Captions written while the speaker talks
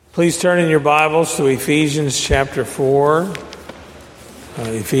Please turn in your Bibles to Ephesians chapter 4.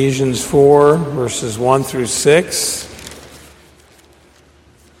 Ephesians 4, verses 1 through 6.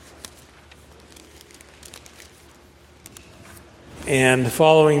 And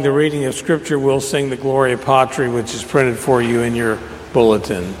following the reading of Scripture, we'll sing the Gloria Patri, which is printed for you in your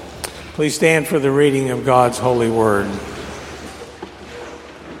bulletin. Please stand for the reading of God's holy word.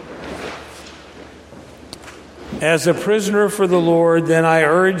 As a prisoner for the Lord, then I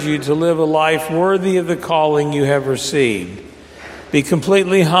urge you to live a life worthy of the calling you have received. Be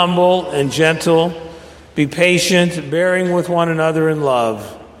completely humble and gentle. Be patient, bearing with one another in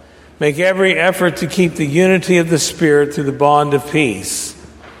love. Make every effort to keep the unity of the Spirit through the bond of peace.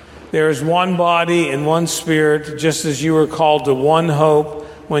 There is one body and one Spirit, just as you were called to one hope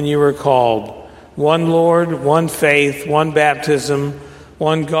when you were called. One Lord, one faith, one baptism,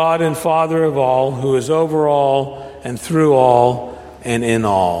 one God and Father of all, who is over all and through all and in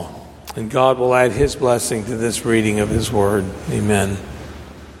all. And God will add his blessing to this reading of his word. Amen.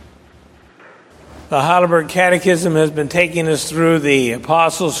 The Heidelberg Catechism has been taking us through the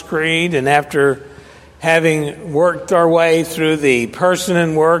Apostles' Creed, and after having worked our way through the person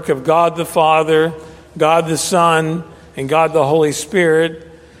and work of God the Father, God the Son, and God the Holy Spirit,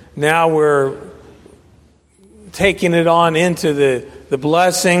 now we're taking it on into the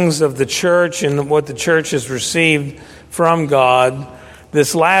blessings of the church and what the church has received from God.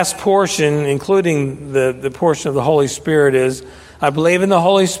 This last portion, including the portion of the Holy Spirit, is, I believe in the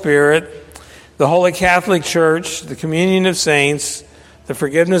Holy Spirit, the Holy Catholic Church, the communion of saints, the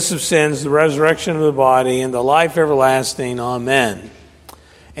forgiveness of sins, the resurrection of the body, and the life everlasting. Amen.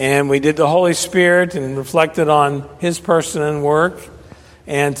 And we did the Holy Spirit and reflected on his person and work.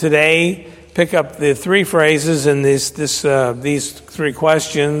 And today, pick up the three phrases in these three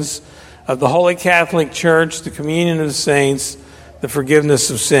questions of the Holy Catholic Church, the communion of the saints, the forgiveness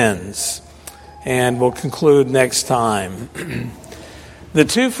of sins. And we'll conclude next time. The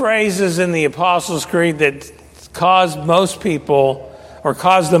two phrases in the Apostles' Creed that caused most people, or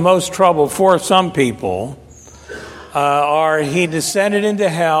caused the most trouble for some people, are he descended into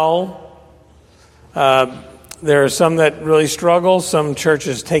hell. There are some that really struggle. Some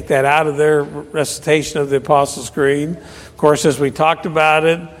churches take that out of their recitation of the Apostles' Creed. Of course, as we talked about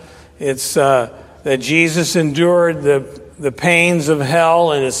it, it's that Jesus endured the pains of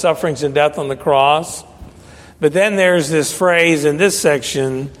hell and his sufferings and death on the cross. But then there's this phrase in this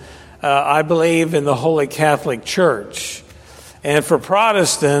section, I believe in the Holy Catholic Church. And for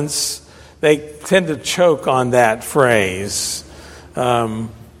Protestants, they tend to choke on that phrase. But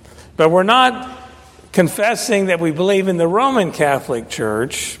we're not confessing that we believe in the Roman Catholic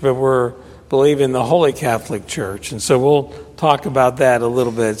Church, but we're believing in the Holy Catholic Church. And so we'll talk about that a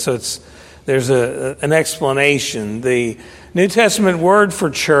little bit. So there's an explanation. The New Testament word for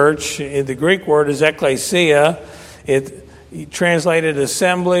church, the Greek word is ekklesia. It translated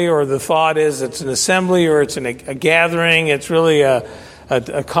assembly, or the thought is it's an assembly or it's a gathering. It's really a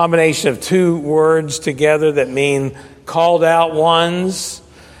combination of two words together that mean called out ones.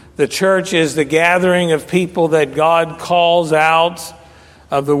 The church is the gathering of people that God calls out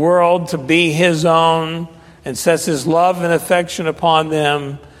of the world to be his own and sets his love and affection upon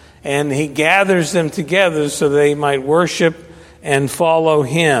them, and he gathers them together so they might worship and follow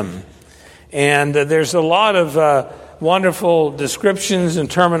him. And there's a lot of wonderful descriptions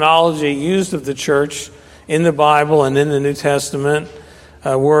and terminology used of the church in the Bible and in the New Testament.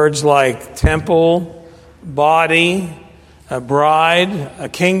 Words like temple, body, a bride, a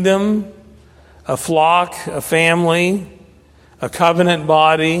kingdom, a flock, a family, a covenant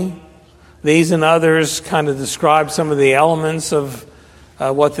body. These and others kind of describe some of the elements of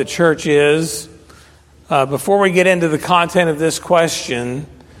what the church is. Before we get into the content of this question,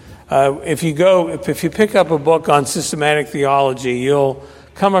 if you pick up a book on systematic theology, you'll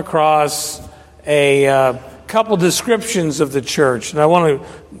come across a couple descriptions of the church. And I want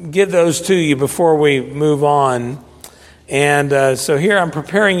to give those to you before we move on. And so here I'm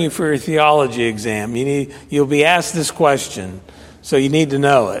preparing you for your theology exam. You'll be asked this question, so you need to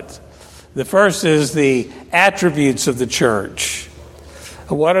know it. The first is the attributes of the church.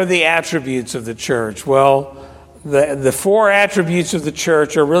 What are the attributes of the church? Well, the four attributes of the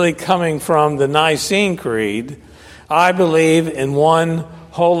church are really coming from the Nicene Creed. I believe in one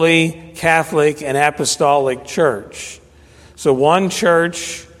holy, Catholic, and apostolic church. So one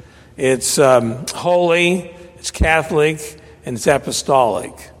church, it's holy, it's Catholic, and it's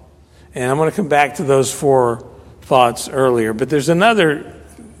apostolic. And I'm going to come back to those four thoughts earlier. But there's another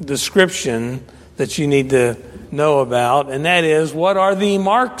description that you need to know about, and that is, what are the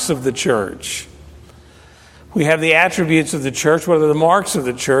marks of the church? We have the attributes of the church. What are the marks of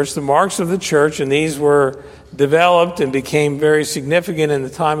the church? The marks of the church, and these were developed and became very significant in the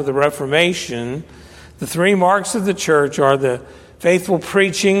time of the Reformation. The three marks of the church are the faithful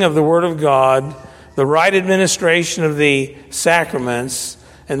preaching of the Word of God, the right administration of the sacraments,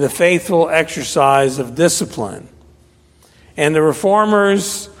 and the faithful exercise of discipline. And the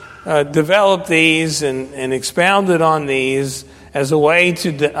Reformers developed these and expounded on these as a way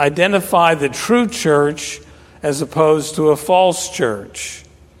to identify the true church as opposed to a false church.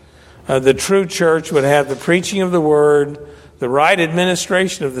 The true church would have the preaching of the Word, the right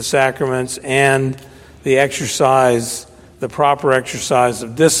administration of the sacraments, and the proper exercise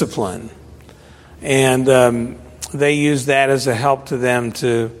of discipline. And they use that as a help to them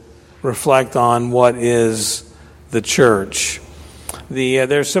to reflect on what is the church.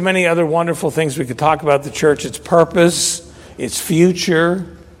 There's so many other wonderful things we could talk about the church, its purpose, its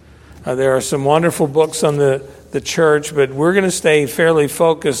future. There are some wonderful books on the church, but we're going to stay fairly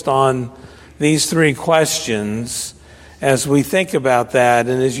focused on these three questions as we think about that.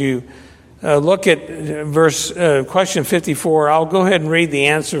 And as you look at question 54, I'll go ahead and read the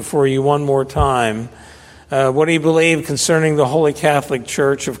answer for you one more time. What do you believe concerning the Holy Catholic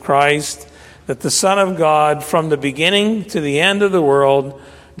Church of Christ? That the Son of God, from the beginning to the end of the world,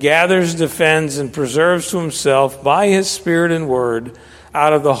 gathers, defends, and preserves to himself by his Spirit and Word,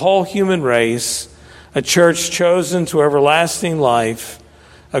 out of the whole human race, a church chosen to everlasting life,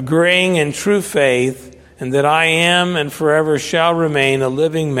 agreeing in true faith, and that I am and forever shall remain a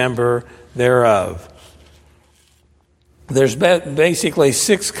living member thereof. There's basically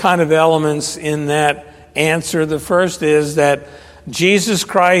six kind of elements in that answer. The first is that Jesus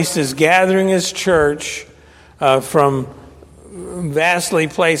Christ is gathering his church from vastly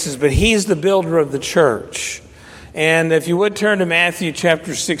places, but he's the builder of the church. And if you would turn to Matthew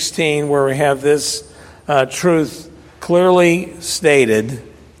chapter 16, where we have this truth clearly stated.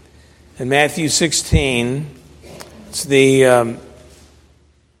 In Matthew 16, it's the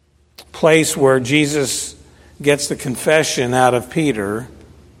place where Jesus gets the confession out of Peter.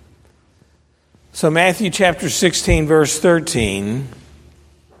 So Matthew chapter 16, verse 13.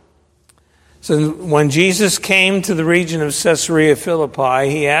 So when Jesus came to the region of Caesarea Philippi,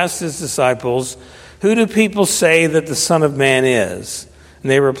 he asked his disciples, "Who do people say that the Son of Man is?"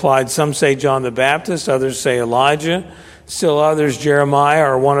 And they replied, "Some say John the Baptist, others say Elijah, still others Jeremiah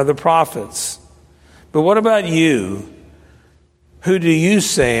or one of the prophets. But what about you? Who do you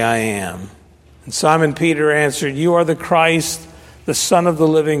say I am?" And Simon Peter answered, "You are the Christ, the Son of the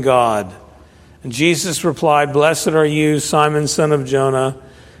living God." And Jesus replied, "Blessed are you, Simon, son of Jonah,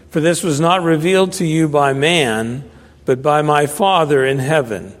 for this was not revealed to you by man, but by my Father in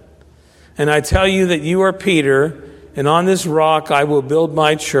heaven. And I tell you that you are Peter, and on this rock I will build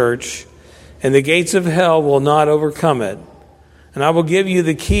my church, and the gates of hell will not overcome it. And I will give you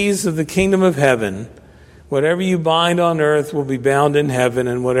the keys of the kingdom of heaven. Whatever you bind on earth will be bound in heaven,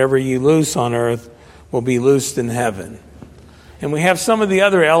 and whatever you loose on earth will be loosed in heaven." And we have some of the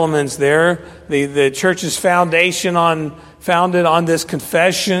other elements there. The church's founded on this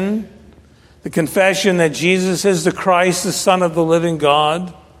confession, the confession that Jesus is the Christ, the Son of the living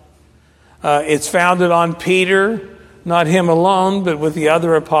God. It's founded on Peter, not him alone, but with the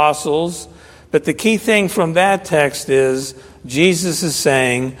other apostles. But the key thing from that text is Jesus is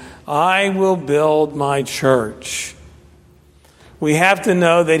saying, "I will build my church." We have to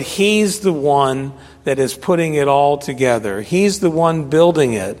know that he's the one that is putting it all together. He's the one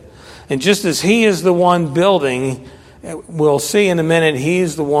building it. And just as he is the one building, we'll see in a minute,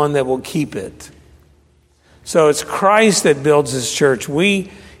 he's the one that will keep it. So it's Christ that builds his church.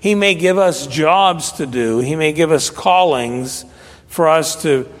 He may give us jobs to do. He may give us callings for us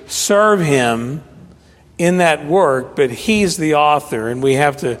to serve him in that work, but he's the author, and we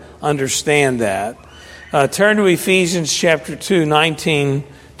have to understand that. Turn to Ephesians chapter 2, 19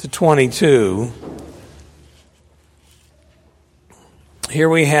 to 22. Here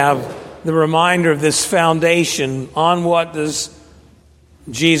we have the reminder of this foundation. On what does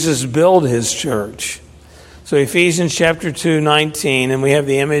Jesus build his church? So Ephesians chapter 2, 19, and we have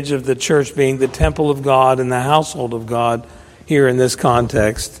the image of the church being the temple of God and the household of God here in this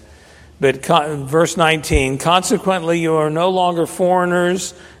context. But verse 19, "Consequently, you are no longer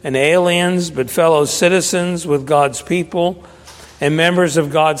foreigners and aliens, but fellow citizens with God's people and members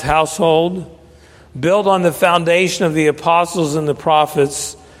of God's household, built on the foundation of the apostles and the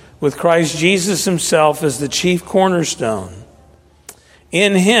prophets, with Christ Jesus himself as the chief cornerstone.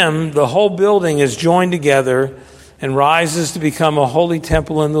 In him, the whole building is joined together and rises to become a holy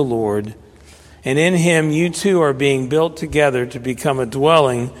temple in the Lord. And in him, you too are being built together to become a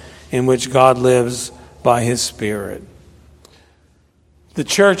dwelling in which God lives by His Spirit. The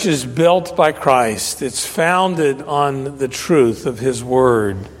church is built by Christ. It's founded on the truth of His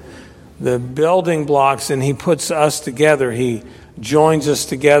Word. The building blocks, and He puts us together. He joins us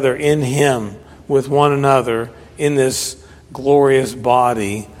together in Him with one another in this glorious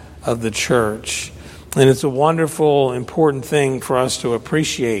body of the church. And it's a wonderful, important thing for us to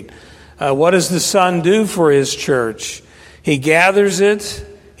appreciate. What does the Son do for His church? He gathers it,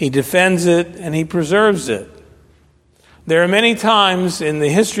 He defends it, and He preserves it. There are many times in the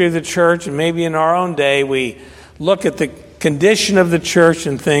history of the church, and maybe in our own day, we look at the condition of the church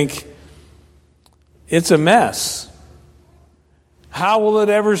and think, it's a mess. How will it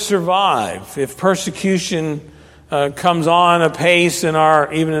ever survive if persecution comes on apace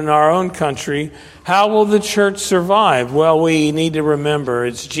even in our own country? How will the church survive? Well, we need to remember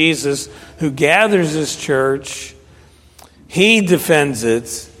it's Jesus who gathers His church. He defends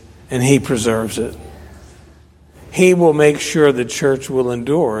it, and He preserves it. He will make sure the church will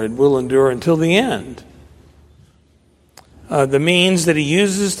endure. It will endure until the end. The means that He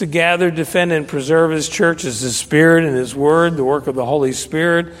uses to gather, defend, and preserve His church is His Spirit and His Word, the work of the Holy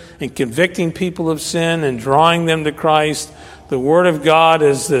Spirit, in convicting people of sin and drawing them to Christ. The Word of God,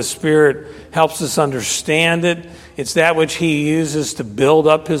 as the Spirit helps us understand it, it's that which He uses to build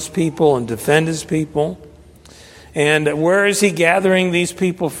up His people and defend His people. And where is He gathering these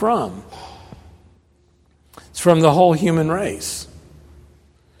people from? It's from the whole human race.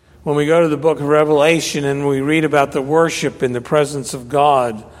 When we go to the book of Revelation and we read about the worship in the presence of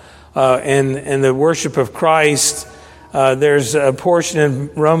God and the worship of Christ, there's a portion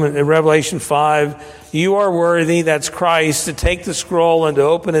in Revelation 5, you are worthy, that's Christ, to take the scroll and to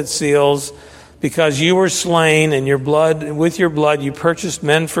open its seals, because you were slain, and with your blood you purchased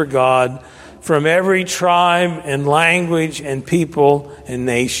men for God from every tribe and language and people and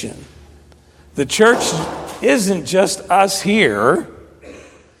nation. The church isn't just us here,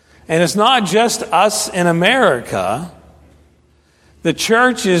 and it's not just us in America. The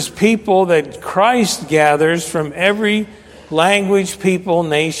church is people that Christ gathers from every language, people,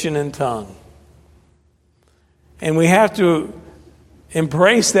 nation, and tongue. And we have to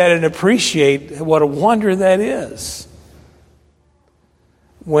embrace that and appreciate what a wonder that is.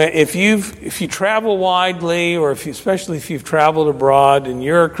 If you travel widely, or especially if you've traveled abroad and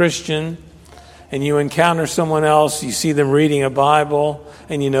you're a Christian, and you encounter someone else, you see them reading a Bible,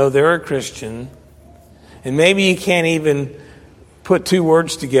 and you know they're a Christian, and maybe you can't even put two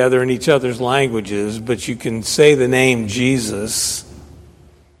words together in each other's languages, but you can say the name Jesus,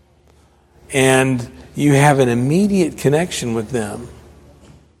 and you have an immediate connection with them,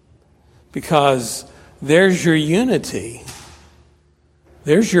 because there's your unity.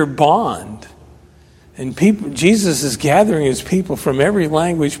 There's your bond. And Jesus is gathering His people from every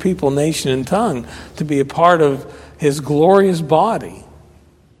language, people, nation, and tongue to be a part of His glorious body.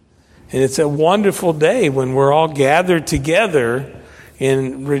 And it's a wonderful day when we're all gathered together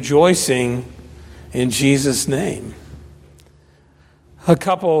in rejoicing in Jesus' name. A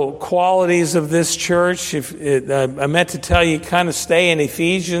couple qualities of this church. I meant to tell you, kind of stay in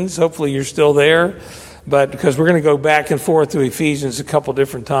Ephesians. Hopefully you're still there. But because we're going to go back and forth to Ephesians a couple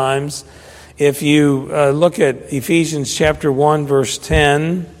different times. If you look at Ephesians chapter 1, verse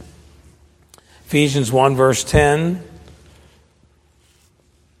 10, Ephesians 1, verse 10,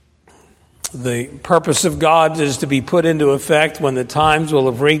 the purpose of God is to be put into effect when the times will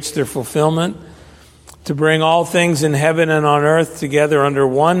have reached their fulfillment, to bring all things in heaven and on earth together under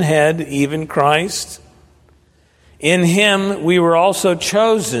one head, even Christ. In Him we were also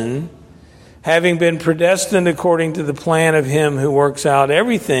chosen, having been predestined according to the plan of Him who works out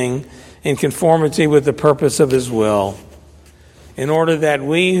everything in conformity with the purpose of His will, in order that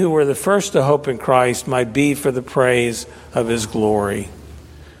we who were the first to hope in Christ might be for the praise of His glory.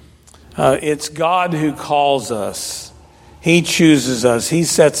 It's God who calls us. He chooses us. He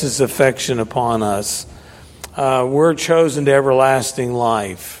sets His affection upon us. We're chosen to everlasting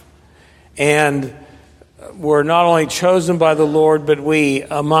life. And we're not only chosen by the Lord, but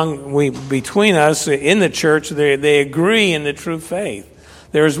between us in the church, they agree in the true faith.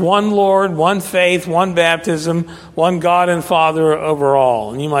 There's one Lord, one faith, one baptism, one God and Father over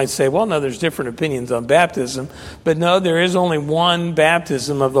all. And you might say, well, no, there's different opinions on baptism. But no, there is only one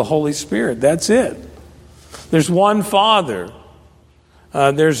baptism of the Holy Spirit. That's it. There's one Father.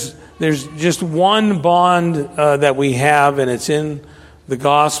 There's just one bond that we have, and it's in the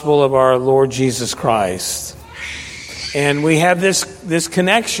gospel of our Lord Jesus Christ. And we have this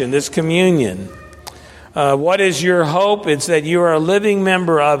connection, this communion. What is your hope? It's that you are a living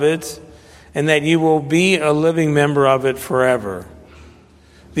member of it, and that you will be a living member of it forever.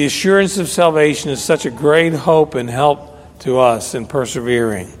 The assurance of salvation is such a great hope and help to us in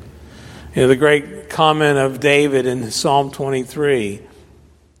persevering. The great comment of David in Psalm 23,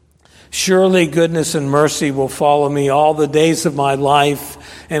 surely goodness and mercy will follow me all the days of my life,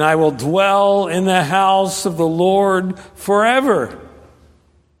 and I will dwell in the house of the Lord forever.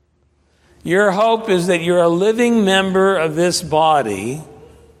 Your hope is that you're a living member of this body,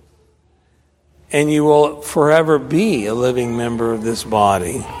 and you will forever be a living member of this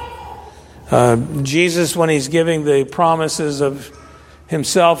body. Jesus, when he's giving the promises of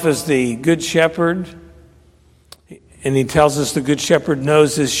himself as the good shepherd, and he tells us the good shepherd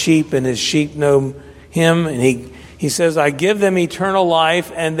knows his sheep and his sheep know him, and he says, I give them eternal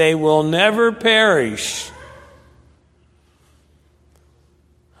life and they will never perish.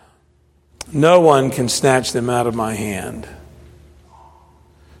 No one can snatch them out of my hand.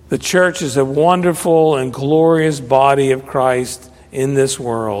 The church is a wonderful and glorious body of Christ in this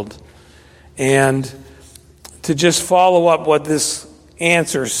world. And to just follow up what this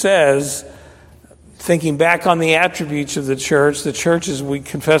answer says, thinking back on the attributes of the church is, we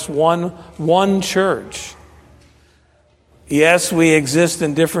confess, one church. Yes, we exist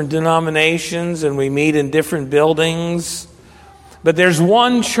in different denominations and we meet in different buildings, but there's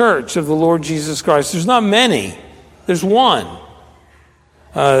one church of the Lord Jesus Christ. There's not many. There's one.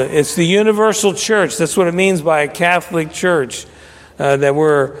 It's the universal church. That's what it means by a Catholic church, that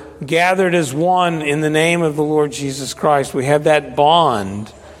we're gathered as one in the name of the Lord Jesus Christ. We have that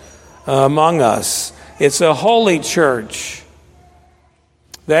bond among us. It's a holy church.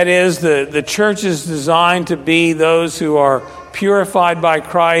 That is, the church is designed to be those who are purified by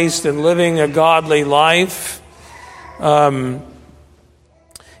Christ and living a godly life.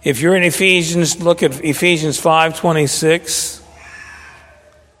 If you're in Ephesians, look at Ephesians 5:26.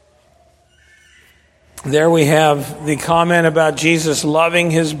 There we have the comment about Jesus loving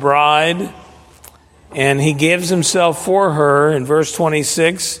his bride, and he gives himself for her in verse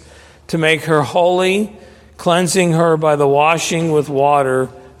 26 to make her holy, cleansing her by the washing with water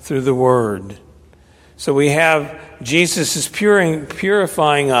through the word. So we have Jesus is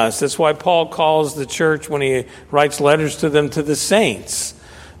purifying us. That's why Paul calls the church, when he writes letters to them, to the saints,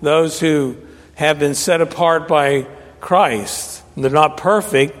 those who have been set apart by Christ. They're not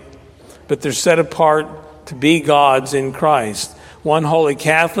perfect, but they're set apart to be God's in Christ. One holy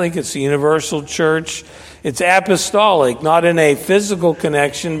Catholic, it's a universal church. It's apostolic, not in a physical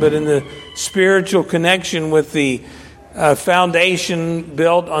connection, but in the spiritual connection with the foundation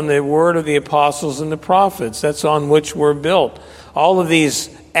built on the word of the apostles and the prophets. That's on which we're built. All of these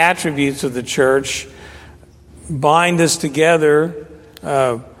attributes of the church bind us together,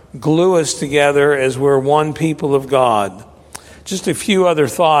 glue us together as we're one people of God. Just a few other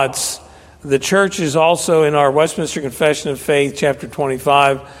thoughts. The church is also, in our Westminster Confession of Faith, chapter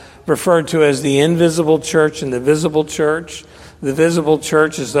 25, referred to as the invisible church and the visible church. The visible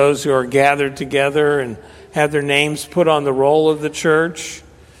church is those who are gathered together and have their names put on the roll of the church.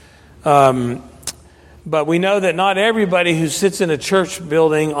 But we know that not everybody who sits in a church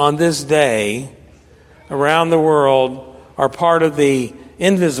building on this day around the world are part of the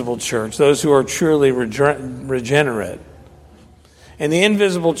invisible church, those who are truly regenerate. And the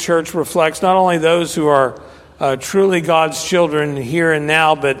invisible church reflects not only those who are truly God's children here and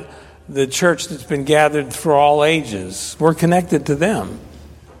now, but the church that's been gathered for all ages. We're connected to them.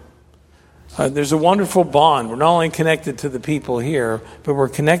 There's a wonderful bond. We're not only connected to the people here, but we're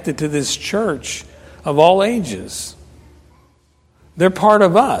connected to this church of all ages. They're part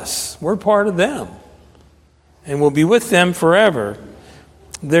of us. We're part of them. And we'll be with them forever.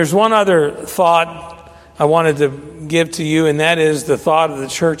 There's one other thought I wanted to give to you, and that is the thought of the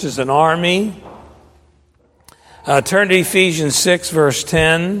church as an army. Turn to Ephesians 6, verse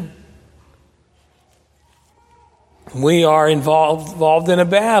 10. We are involved in a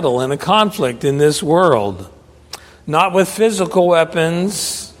battle, in a conflict in this world. Not with physical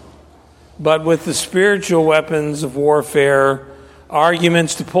weapons, but with the spiritual weapons of warfare,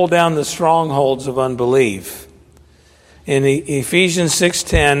 arguments to pull down the strongholds of unbelief. In Ephesians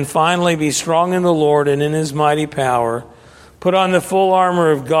 6:10, finally be strong in the Lord and in his mighty power. Put on the full armor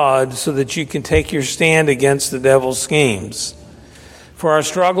of God so that you can take your stand against the devil's schemes. For our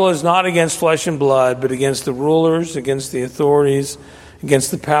struggle is not against flesh and blood, but against the rulers, against the authorities, against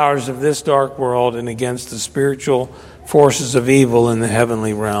the powers of this dark world, and against the spiritual forces of evil in the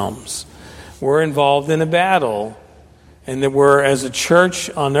heavenly realms. We're involved in a battle, and that we're, as a church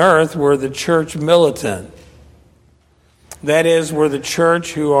on earth, we're the church militant. That is, we're the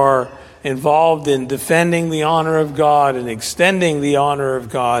church who are involved in defending the honor of God and extending the honor of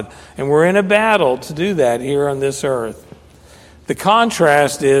God. And we're in a battle to do that here on this earth. The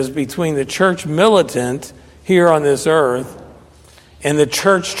contrast is between the church militant here on this earth and the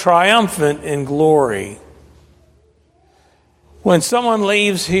church triumphant in glory. When someone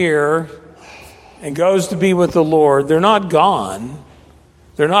leaves here and goes to be with the Lord, they're not gone.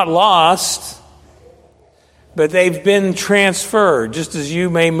 They're not lost. But they've been transferred, just as you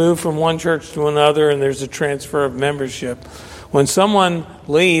may move from one church to another and there's a transfer of membership. When someone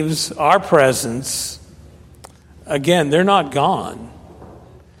leaves our presence, again, they're not gone.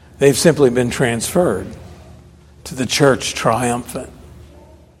 They've simply been transferred to the church triumphant.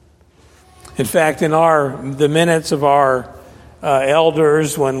 In fact, in the minutes of our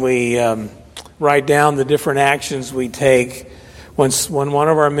elders, when we write down the different actions we take when one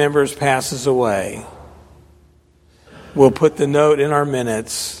of our members passes away, we'll put the note in our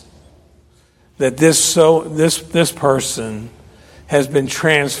minutes that this person has been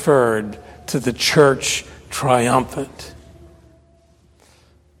transferred to the church triumphant.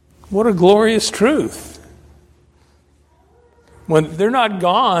 What a glorious truth. When they're not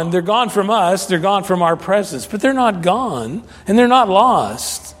gone, they're gone from us, they're gone from our presence, but they're not gone and they're not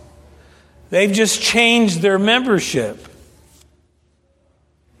lost. They've just changed their membership.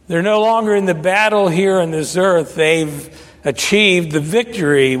 They're no longer in the battle here on this earth. They've achieved the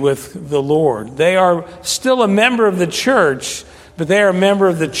victory with the Lord. They are still a member of the church, but they are a member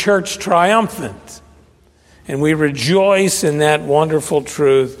of the church triumphant. And we rejoice in that wonderful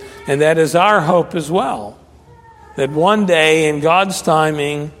truth, and that is our hope as well. That one day, in God's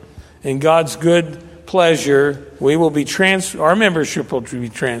timing, in God's good pleasure, we will be our membership will be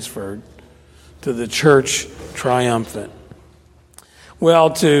transferred to the church triumphant.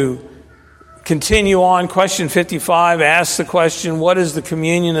 Well, to continue on, question 55 asks the question, what is the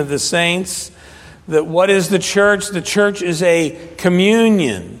communion of the saints? What is the church? The church is a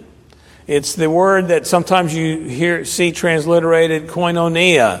communion. It's the word that sometimes you see transliterated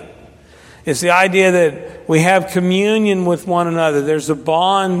koinonia. It's the idea that we have communion with one another. There's a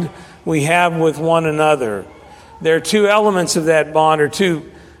bond we have with one another. There are two elements of that bond, or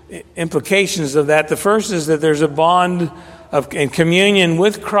two implications of that. The first is that there's a bond in communion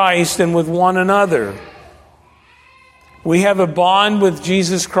with Christ and with one another. We have a bond with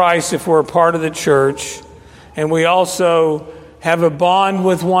Jesus Christ if we're a part of the church, and we also have a bond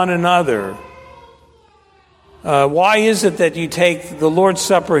with one another. Why is it that you take the Lord's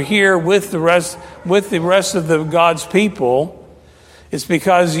Supper here with the rest of God's people? It's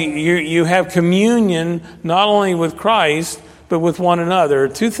because you have communion not only with Christ, but with one another.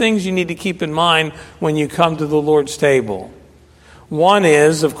 Two things you need to keep in mind when you come to the Lord's table. One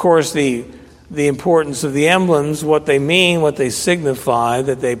is, of course, the importance of the emblems, what they mean, what they signify,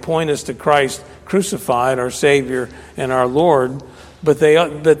 that they point us to Christ crucified, our Savior and our Lord. But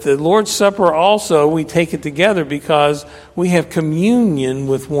the Lord's Supper also, we take it together because we have communion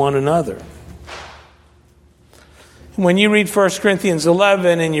with one another. When you read 1 Corinthians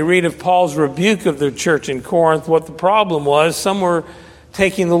 11 and you read of Paul's rebuke of the church in Corinth, what the problem was, some were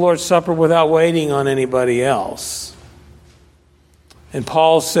taking the Lord's Supper without waiting on anybody else. And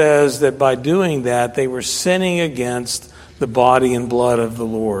Paul says that by doing that, they were sinning against the body and blood of the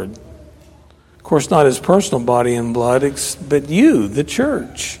Lord. Of course, not his personal body and blood, but you, the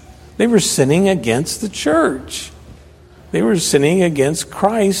church. They were sinning against the church. They were sinning against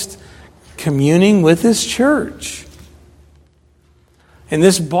Christ, communing with his church. And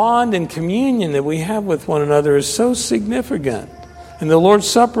this bond and communion that we have with one another is so significant. And the Lord's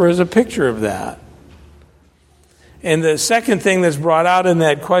Supper is a picture of that. And the second thing that's brought out in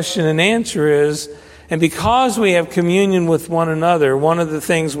that question and answer is, and because we have communion with one another, one of the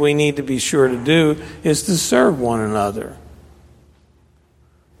things we need to be sure to do is to serve one another.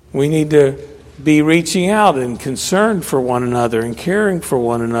 We need to be reaching out and concerned for one another and caring for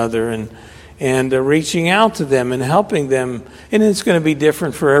one another and reaching out to them and helping them. And it's going to be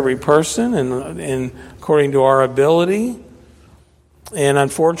different for every person and according to our ability. And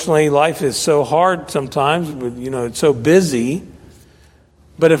unfortunately, life is so hard sometimes, it's so busy.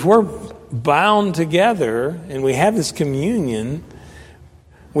 But if we're bound together and we have this communion,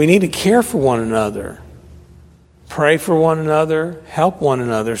 we need to care for one another, pray for one another, help one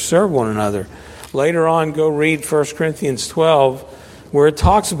another, serve one another. Later on, go read 1 Corinthians 12, where it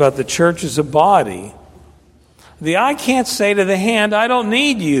talks about the church as a body. The eye can't say to the hand, I don't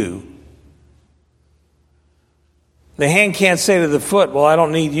need you. The hand can't say to the foot, well, I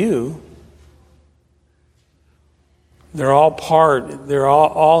don't need you. They're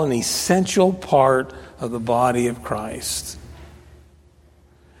all an essential part of the body of Christ.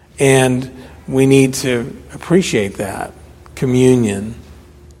 And we need to appreciate that communion.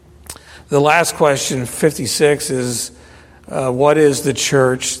 The last question, 56, is What is the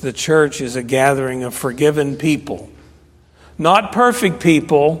church? The church is a gathering of forgiven people. Not perfect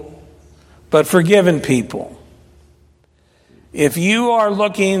people, but forgiven people. If you are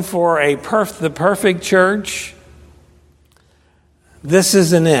looking for the perfect church, this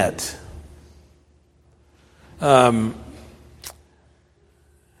isn't it. We're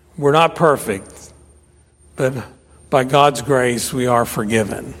not perfect, but by God's grace, we are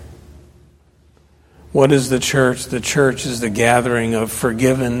forgiven. What is the church? The church is the gathering of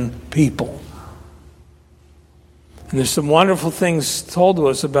forgiven people. And there's some wonderful things told to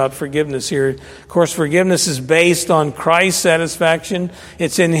us about forgiveness here. Of course, forgiveness is based on Christ's satisfaction.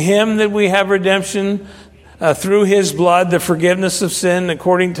 It's in Him that we have redemption through His blood, the forgiveness of sin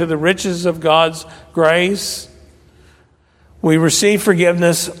according to the riches of God's grace. We receive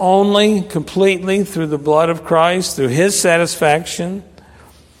forgiveness only, completely, through the blood of Christ, through His satisfaction.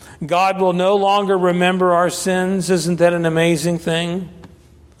 God will no longer remember our sins. Isn't that an amazing thing?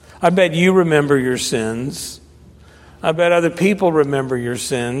 I bet you remember your sins. I bet other people remember your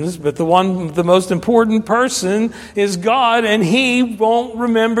sins, but the most important person is God, and He won't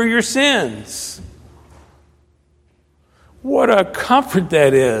remember your sins. What a comfort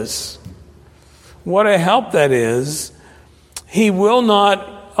that is. What a help that is. He will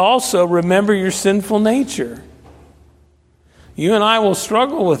not also remember your sinful nature. You and I will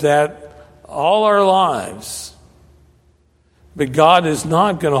struggle with that all our lives. But God is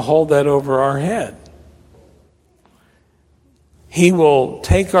not going to hold that over our head. He will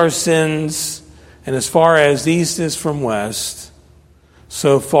take our sins, and as far as east is from west,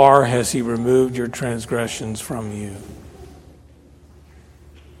 so far has He removed your transgressions from you.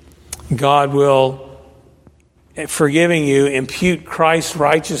 God will, forgiving you, impute Christ's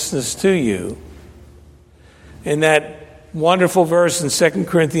righteousness to you. In that wonderful verse in 2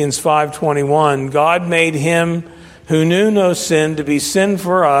 Corinthians 5:21, God made Him who knew no sin to be sin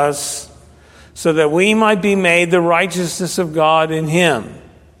for us, so that we might be made the righteousness of God in Him.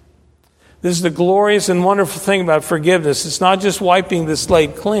 This is the glorious and wonderful thing about forgiveness. It's not just wiping the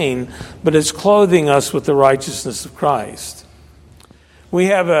slate clean, but it's clothing us with the righteousness of Christ. We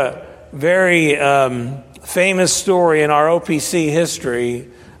have a very famous story in our OPC history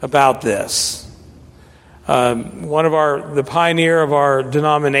about this. The pioneer of our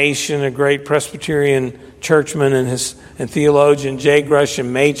denomination, a great Presbyterian churchman and theologian, J.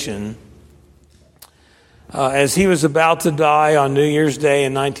 Gresham Machen, as he was about to die on New Year's Day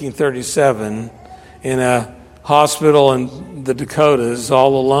in 1937 in a hospital in the Dakotas,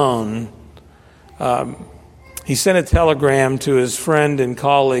 all alone, he sent a telegram to his friend and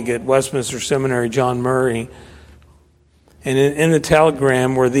colleague at Westminster Seminary, John Murray. And in the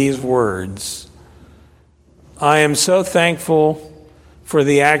telegram were these words: I am so thankful for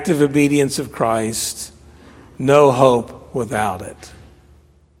the active obedience of Christ. No hope without it.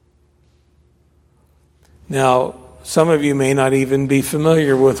 Now, some of you may not even be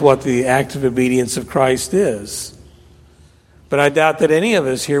familiar with what the active obedience of Christ is. But I doubt that any of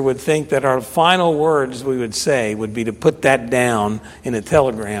us here would think that our final words we would say would be to put that down in a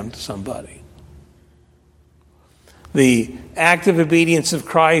telegram to somebody. The active obedience of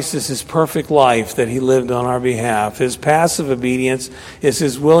Christ is His perfect life that He lived on our behalf. His passive obedience is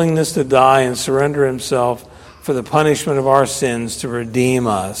His willingness to die and surrender Himself for the punishment of our sins to redeem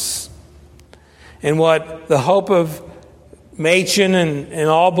us. And what the hope of Machen and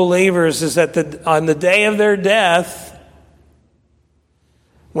all believers is that on the day of their death,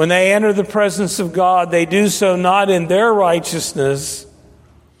 when they enter the presence of God, they do so not in their righteousness,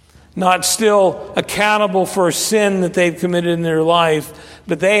 not still accountable for sin that they've committed in their life,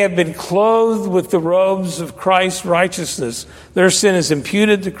 but they have been clothed with the robes of Christ's righteousness. Their sin is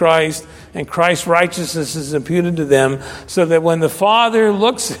imputed to Christ, and Christ's righteousness is imputed to them, so that when the Father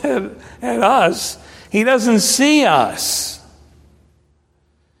looks at us, He doesn't see us.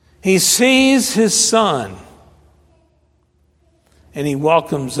 He sees His Son, and He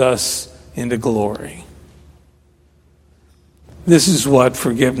welcomes us into glory. This is what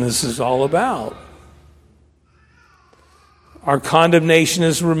forgiveness is all about. Our condemnation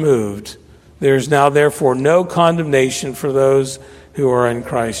is removed. There is now, therefore, no condemnation for those who are in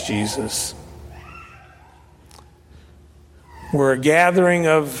Christ Jesus. We're a gathering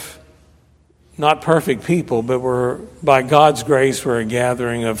of not perfect people, but by God's grace, we're a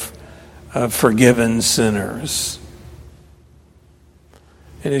gathering of forgiven sinners.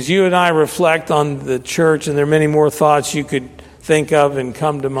 And as you and I reflect on the church, and there are many more thoughts you could think of and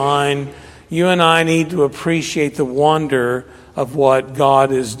come to mind, you and I need to appreciate the wonder of what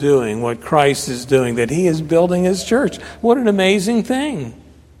God is doing, what Christ is doing, that He is building His church. What an amazing thing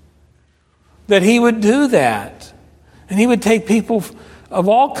that He would do that. And he would take people of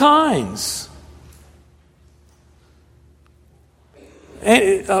all kinds,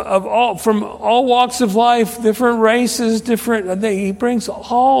 and from all walks of life, different races, he brings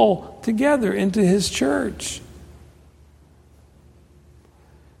all together into his church.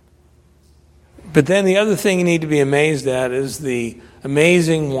 But then the other thing you need to be amazed at is the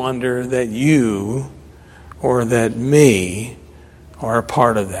amazing wonder that you or that me are a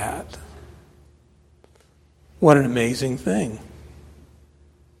part of that. What an amazing thing.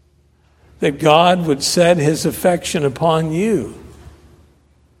 That God would set his affection upon you.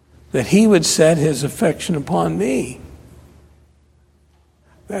 That he would set his affection upon me.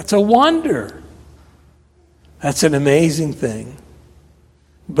 That's a wonder. That's an amazing thing.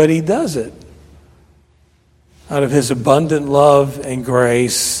 But he does it out of his abundant love and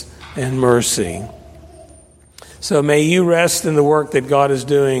grace and mercy. So may you rest in the work that God is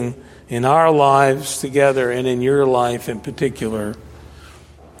doing in our lives together and in your life in particular,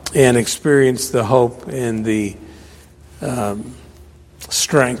 and experience the hope and the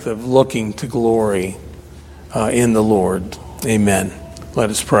strength of looking to glory in the Lord. Amen. Let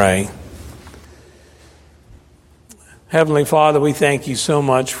us pray. Heavenly Father, we thank you so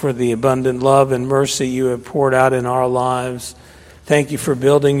much for the abundant love and mercy you have poured out in our lives. Thank you for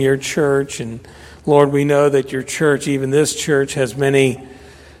building your church. And Lord, we know that your church, even this church, has many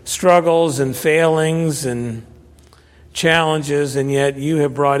struggles and failings and challenges, and yet you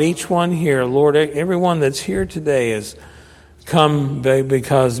have brought each one here. Lord, everyone that's here today has come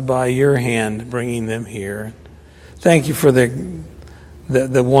because by your hand bringing them here. Thank you for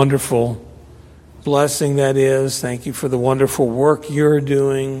the wonderful blessing that is. Thank you for the wonderful work you're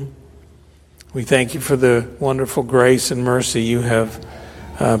doing. We thank you for the wonderful grace and mercy you have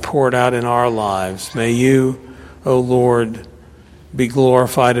poured out in our lives. May you, O Lord, be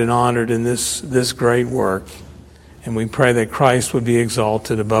glorified and honored in this great work. And we pray that Christ would be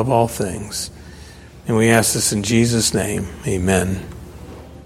exalted above all things. And we ask this in Jesus' name. Amen.